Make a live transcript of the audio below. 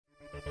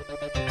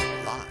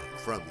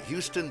From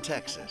Houston,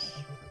 Texas,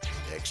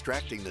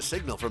 extracting the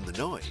signal from the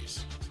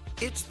noise,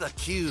 it's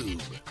theCUBE,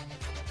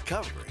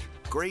 covering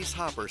Grace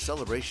Hopper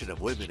Celebration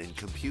of Women in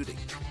Computing.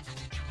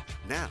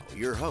 Now,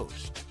 your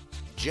host,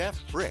 Jeff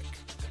Frick.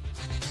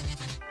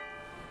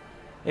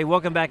 Hey,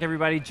 welcome back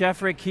everybody. Jeff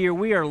Frick here.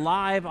 We are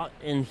live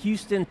in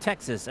Houston,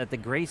 Texas at the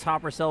Grace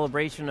Hopper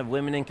Celebration of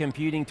Women in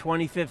Computing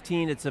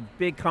 2015. It's a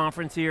big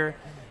conference here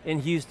in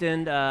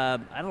Houston. I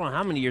don't know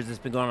how many years it's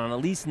been going on, at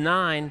least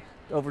 9,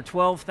 over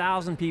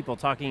 12,000 people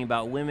talking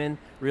about women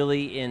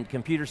really in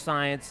computer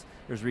science.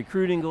 There's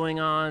recruiting going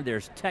on,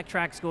 there's tech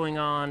tracks going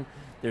on,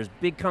 there's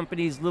big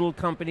companies, little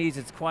companies.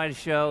 It's quite a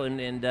show,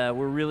 and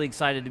we're really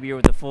excited to be here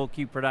with the full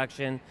CUBE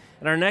production.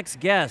 And our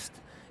next guest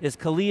is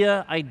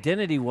Kaliya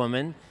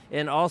IdentityWoman,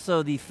 and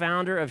also the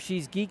founder of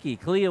She's Geeky.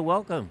 Kaliya,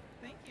 welcome.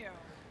 Thank you.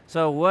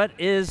 So what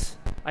is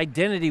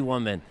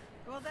IdentityWoman?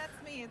 Well,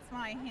 that's me. It's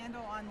my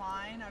handle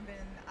online.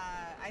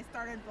 I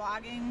started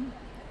blogging,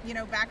 you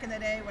know, back in the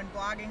day when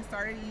blogging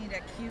started, you need a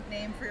cute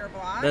name for your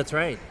blog. That's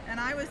right. And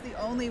I was the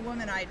only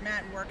woman I'd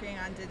met working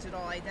on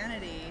digital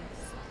identity.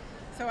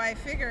 So I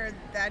figured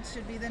that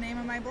should be the name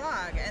of my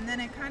blog. And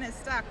then it kind of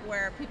stuck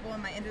where people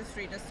in my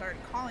industry just started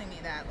calling me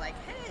that, like,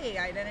 hey,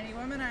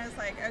 IdentityWoman. I was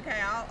like,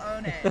 okay, I'll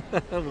own it.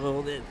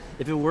 Well,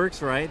 if it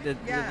works right,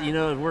 yeah. You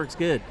know it works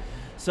good.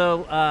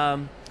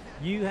 So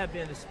you have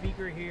been a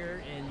speaker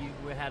here and you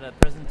had a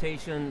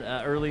presentation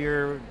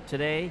earlier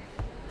today.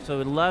 So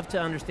we'd love to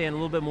understand a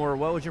little bit more.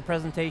 What was your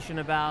presentation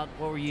about?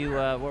 What were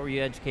you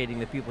educating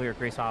the people here at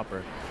Grace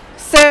Hopper?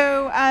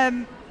 So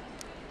I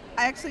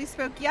actually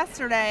spoke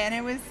yesterday, and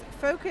it was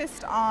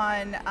focused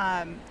on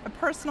a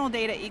personal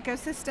data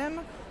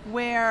ecosystem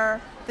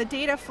where the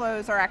data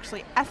flows are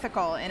actually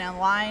ethical and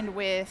aligned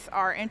with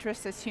our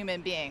interests as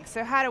human beings.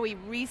 So how do we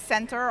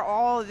recenter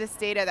all of this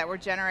data that we're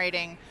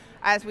generating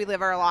as we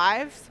live our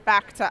lives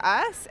back to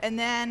us, and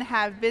then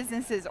have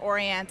businesses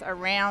orient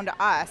around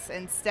us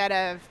instead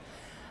of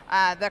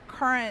the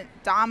current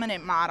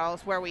dominant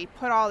models where we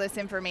put all this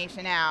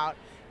information out.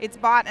 It's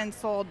bought and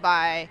sold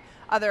by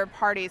other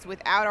parties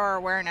without our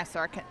awareness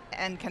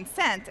and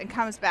consent, and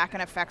comes back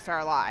and affects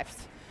our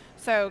lives.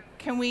 So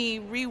can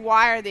we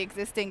rewire the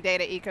existing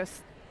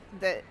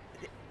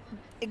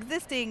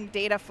existing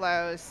data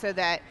flows so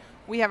that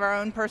we have our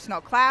own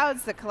personal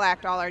clouds that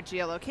collect all our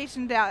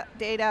geolocation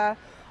data,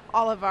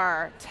 all of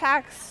our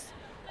texts,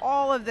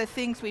 all of the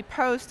things we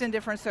post in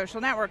different social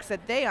networks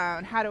that they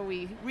own? How do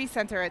we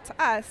recenter it to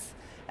us,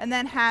 and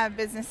then have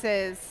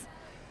businesses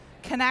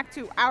connect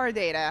to our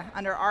data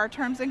under our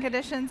terms and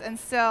conditions and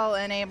still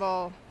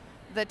enable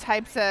the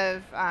types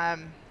of,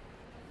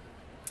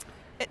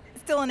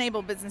 still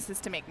enable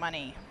businesses to make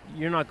money?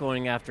 You're not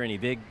going after any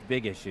big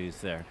issues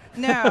there.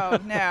 No,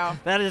 no.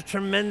 That is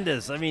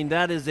tremendous. I mean,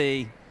 that's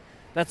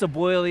a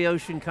boil the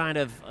ocean kind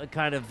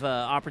of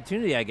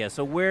opportunity, I guess.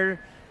 So where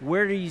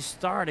do you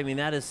start? I mean,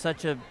 that is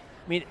such a.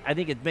 I mean, I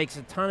think it makes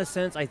a ton of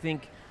sense. I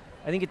think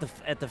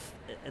at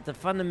the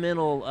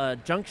fundamental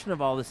junction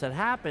of all this that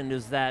happened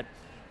is that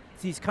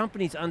these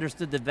companies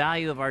understood the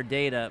value of our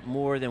data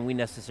more than we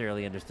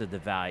necessarily understood the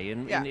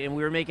value. And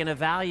we were making a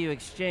value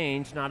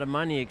exchange, not a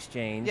money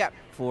exchange,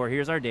 for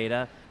here's our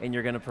data and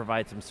you're going to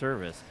provide some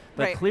service.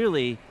 But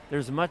clearly,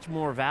 there's much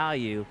more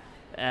value,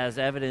 as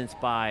evidenced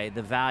by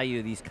the value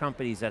of these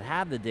companies that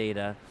have the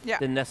data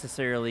than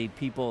necessarily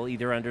people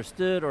either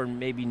understood or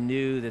maybe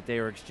knew that they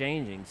were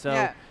exchanging.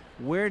 So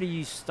where do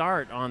you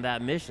start on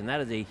that mission? That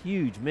is a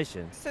huge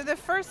mission. So the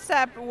first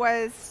step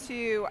was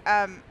to,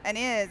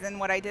 and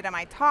what I did in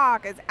my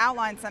talk, is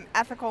outline some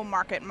ethical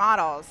market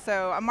models.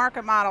 So a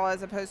market model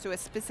as opposed to a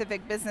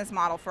specific business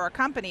model for a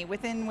company,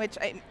 within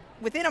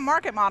a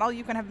market model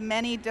you can have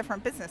many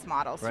different business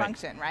models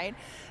function, right?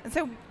 And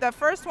so the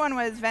first one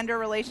was vendor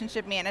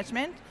relationship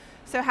management.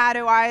 So how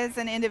do I as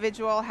an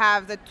individual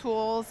have the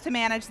tools to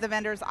manage the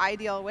vendors I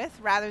deal with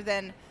rather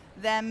than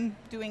them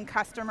doing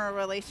customer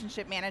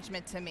relationship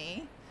management to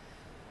me?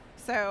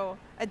 So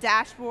a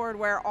dashboard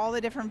where all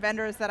the different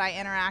vendors that I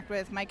interact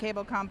with, my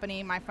cable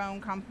company, my phone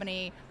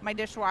company, my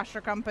dishwasher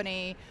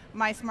company,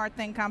 my smart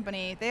thing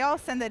company, they all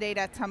send the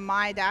data to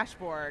my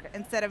dashboard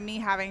instead of me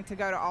having to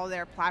go to all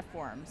their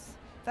platforms.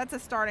 That's a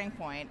starting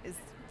point is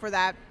for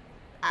that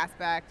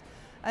aspect.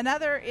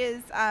 Another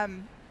is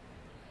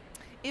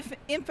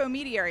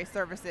infomediary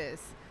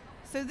services.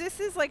 So this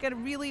is like a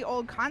really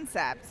old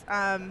concept.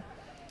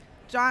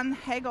 John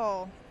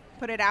Hagel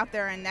put it out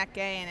there in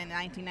NetGain in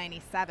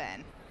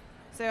 1997.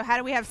 So how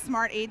do we have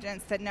smart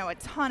agents that know a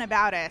ton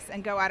about us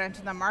and go out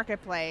into the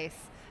marketplace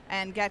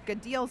and get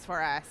good deals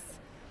for us?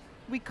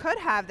 We could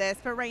have this,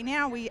 but right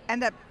now we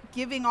end up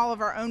giving all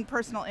of our own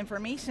personal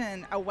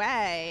information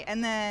away,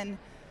 and then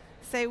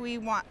say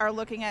we are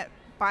looking at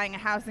buying a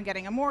house and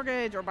getting a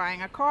mortgage, or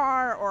buying a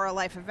car, or a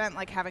life event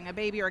like having a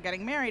baby or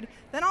getting married,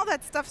 then all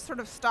that stuff sort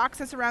of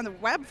stalks us around the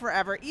web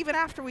forever, even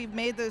after we've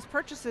made those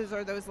purchases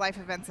or those life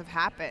events have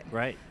happened.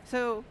 Right.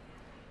 So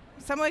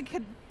someone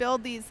could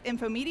build these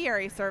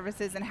infomediary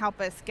services and help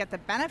us get the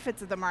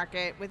benefits of the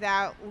market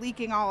without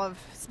leaking all of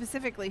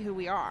specifically who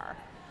we are.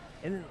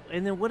 And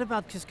then what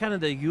about just kind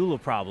of the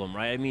EULA problem,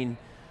 right? I mean,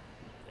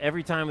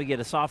 every time we get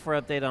a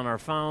software update on our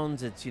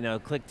phones, it's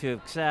click to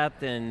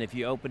accept, and if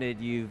you open it,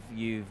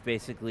 you've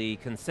basically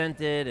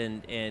consented,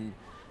 and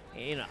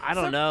I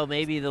don't know,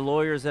 maybe the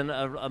lawyers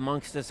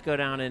amongst us go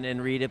down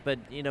and read it, but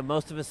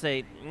most of us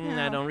say,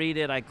 I don't read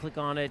it, I click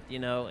on it,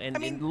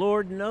 and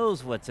Lord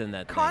knows what's in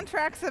that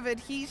contracts of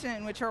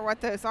adhesion, which are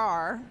what those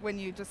are, when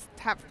you just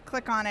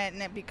click on it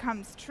and it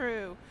becomes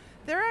true,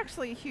 they're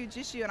actually a huge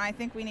issue, and I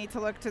think we need to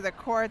look to the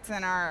courts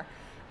and our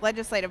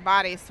legislative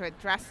bodies to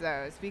address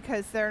those,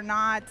 because they're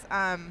not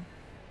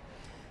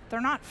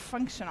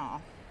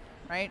functional,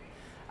 right?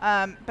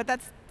 But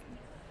that's,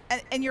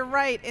 and you're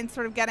right in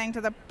sort of getting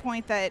to the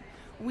point that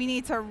we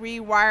need to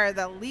rewire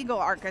the legal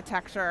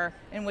architecture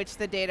in which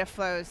the data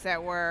flows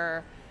that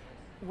we're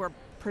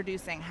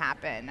producing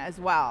happen as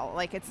well.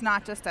 Like, it's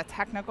not just a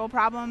technical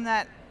problem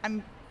that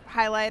I'm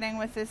highlighting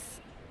with this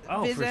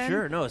vision. For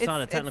sure. No, it's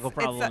not a technical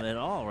problem at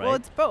all, right? Well,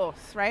 it's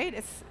both,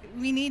 right?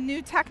 We need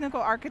new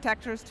technical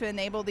architectures to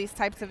enable these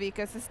types of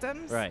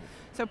ecosystems. Right.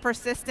 So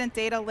persistent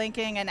data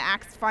linking and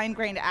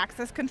fine-grained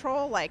access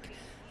control, like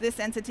this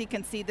entity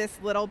can see this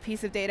little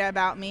piece of data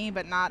about me,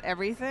 but not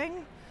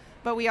everything.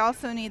 But we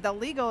also need the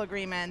legal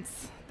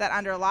agreements that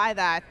underlie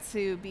that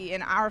to be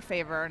in our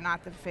favor,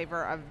 not the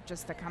favor of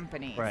just the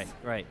companies. Right,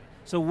 right.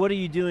 So what are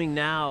you doing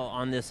now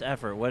on this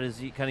effort? What is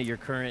kind of your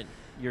current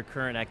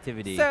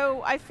activity?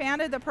 So I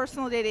founded the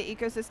Personal Data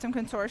Ecosystem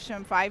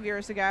Consortium 5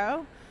 years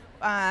ago.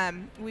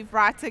 We've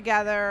brought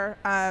together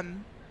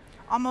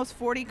almost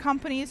 40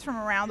 companies from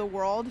around the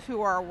world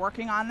who are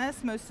working on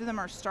this. Most of them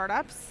are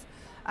startups.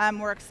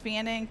 We're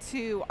expanding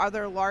to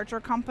other larger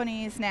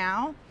companies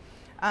now.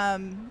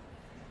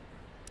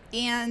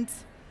 And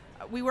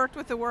we worked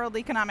with the World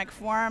Economic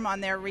Forum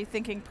on their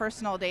Rethinking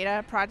Personal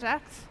Data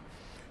project.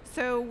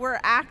 So we're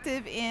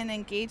active in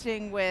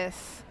engaging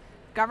with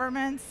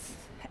governments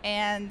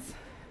and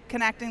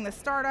connecting the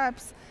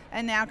startups,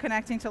 and now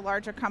connecting to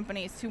larger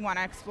companies who want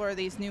to explore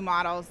these new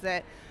models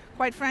that,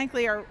 quite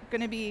frankly, are going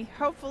to be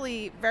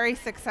hopefully very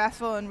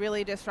successful and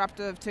really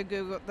disruptive to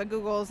the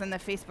Googles and the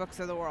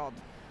Facebooks of the world.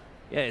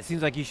 Yeah, it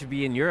seems like you should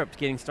be in Europe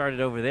getting started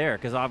over there,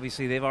 because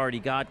obviously they've already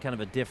got kind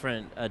of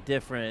a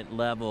different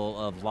level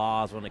of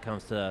laws when it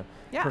comes to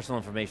personal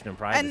information and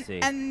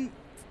privacy. And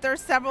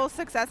there's several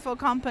successful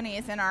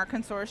companies in our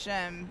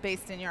consortium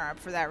based in Europe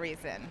for that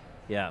reason.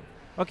 Yeah.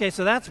 Okay,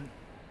 so that's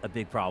a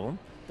big problem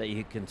that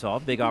you can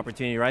solve. Big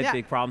opportunity, right? Yeah.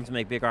 Big problems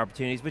make big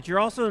opportunities. But you're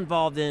also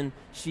involved in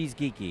She's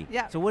Geeky.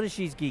 Yeah. So what is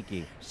She's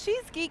Geeky?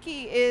 She's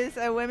Geeky is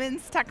a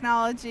women's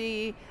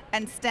technology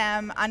and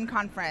STEM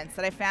unconference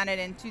that I founded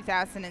in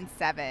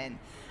 2007.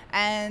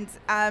 And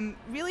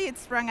really it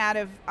sprung out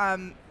of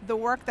the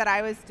work that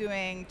I was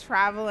doing,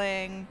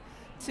 traveling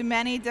to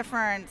many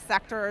different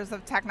sectors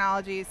of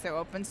technology, so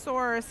open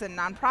source and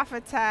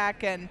nonprofit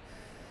tech and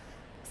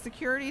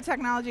security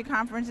technology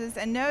conferences,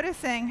 and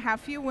noticing how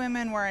few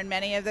women were in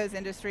many of those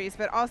industries,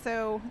 but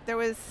also there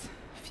was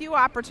few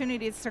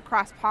opportunities to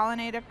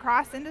cross-pollinate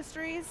across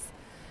industries.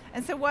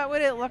 And so what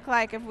would it look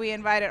like if we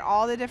invited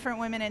all the different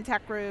women in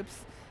tech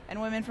groups and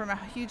women from a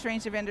huge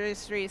range of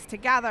industries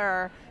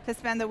together to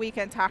spend the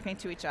weekend talking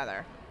to each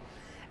other?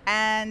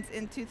 And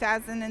in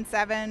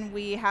 2007,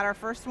 we had our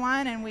first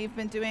one, and we've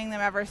been doing them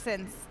ever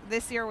since.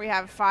 This year we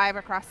have 5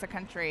 across the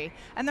country.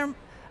 And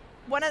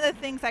one of the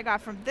things I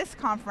got from this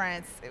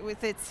conference,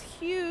 with its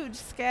huge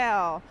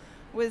scale,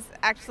 was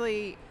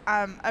actually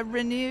a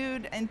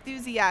renewed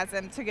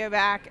enthusiasm to go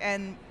back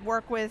and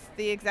work with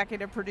the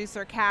executive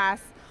producer,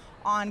 Cass,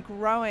 on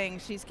growing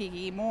She's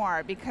Geeky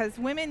more, because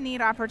women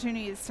need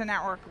opportunities to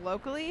network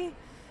locally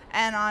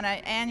and on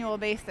an annual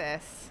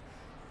basis,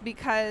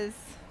 because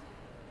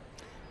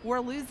we're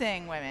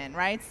losing women,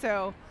 right?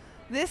 So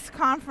this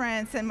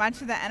conference and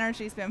much of the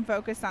energy has been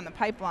focused on the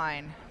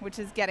pipeline, which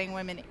is getting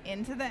women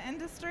into the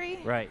industry.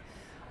 Right.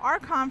 Our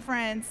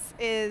conference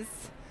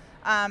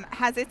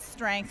has its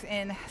strength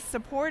in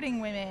supporting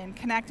women,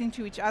 connecting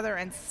to each other,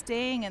 and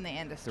staying in the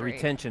industry. The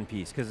retention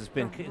piece, because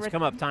it's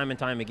come up time and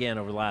time again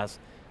over the last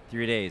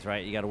 3 days,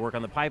 right? You got to work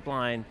on the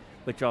pipeline,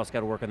 but you also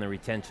got to work on the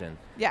retention.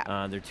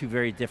 Yeah. They're 2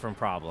 very different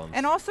problems.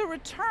 And also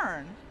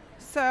return.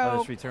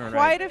 So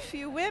quite a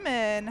few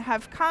women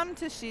have come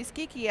to She's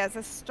Geeky as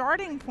a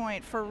starting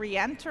point for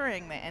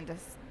re-entering the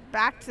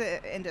back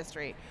to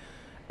industry,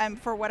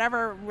 for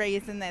whatever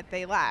reason that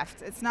they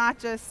left. It's not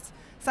just,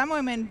 some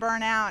women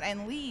burn out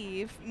and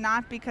leave,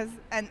 not because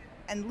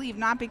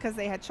not because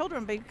they had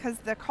children, but because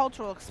the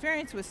cultural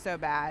experience was so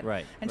bad.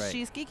 Right. And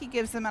She's Geeky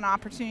gives them an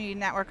opportunity to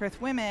network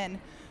with women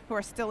who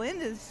are still in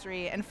the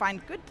industry and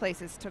find good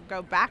places to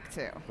go back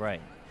to.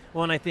 Right.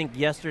 Well, and I think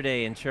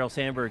yesterday in Sheryl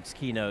Sandberg's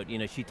keynote,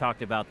 she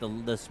talked about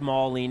the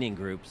small leaning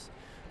groups,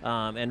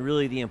 and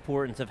really the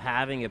importance of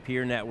having a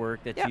peer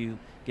network that you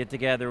get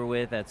together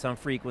with at some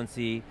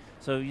frequency.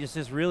 So it's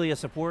just really a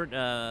support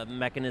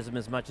mechanism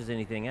as much as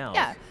anything else.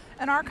 Yeah,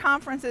 and our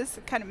conferences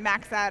kind of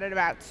max out at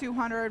about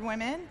 200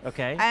 women.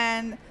 Okay.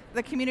 And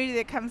the community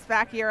that comes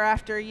back year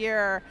after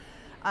year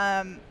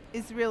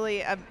is really,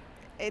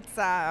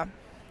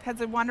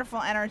 has a wonderful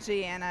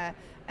energy and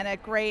and a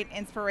great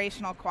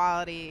inspirational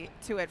quality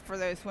to it for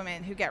those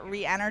women who get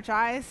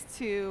re-energized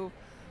to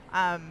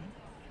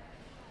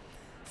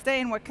stay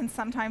in what can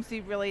sometimes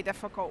be really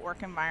difficult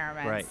work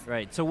environments. Right,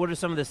 right. So what are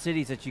some of the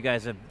cities that you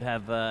guys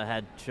have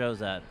had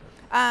shows at?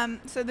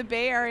 So the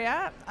Bay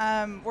Area,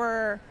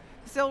 we're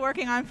still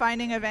working on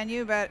finding a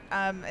venue, but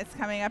it's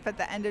coming up at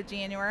the end of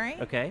January.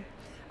 Okay.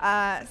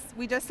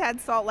 We just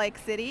had Salt Lake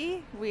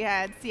City. We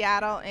had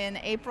Seattle in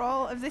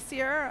April of this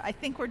year. I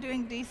think we're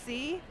doing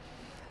DC.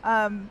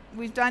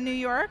 We've done New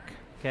York,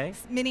 okay.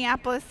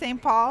 Minneapolis,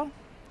 St. Paul.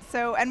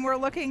 So, and we're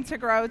looking to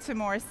grow to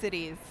more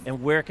cities.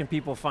 And where can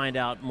people find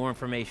out more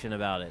information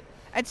about it?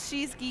 At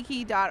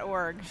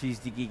shesgeeky.org.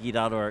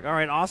 Shesgeeky.org. All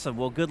right, awesome.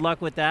 Well, good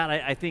luck with that.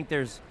 I think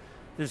there's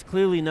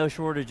clearly no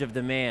shortage of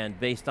demand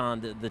based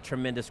on the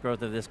tremendous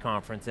growth of this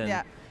conference. And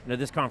yeah.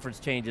 This conference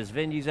changes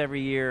venues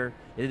every year.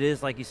 It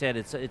is, like you said,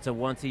 it's a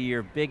once a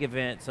year big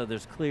event, so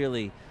there's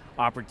clearly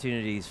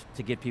opportunities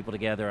to get people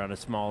together on a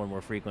smaller, more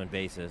frequent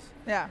basis.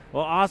 Yeah.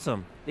 Well,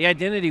 awesome. The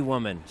Identity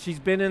Woman. She's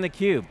been in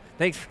theCUBE.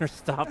 Thanks for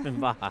stopping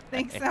by.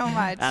 Thanks so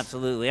much.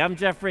 Absolutely. I'm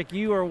Jeff Frick.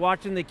 You are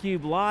watching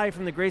theCUBE live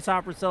from the Grace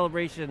Hopper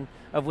Celebration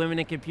of Women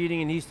in Computing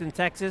in Houston,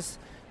 Texas.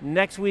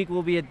 Next week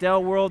we'll be at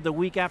Dell World. The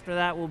week after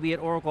that we'll be at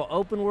Oracle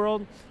Open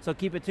World. So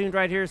keep it tuned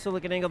right here,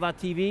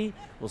 SiliconANGLE.tv.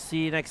 We'll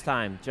see you next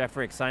time. Jeff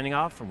Frick signing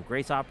off from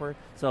Grace Hopper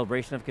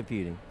Celebration of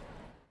Computing.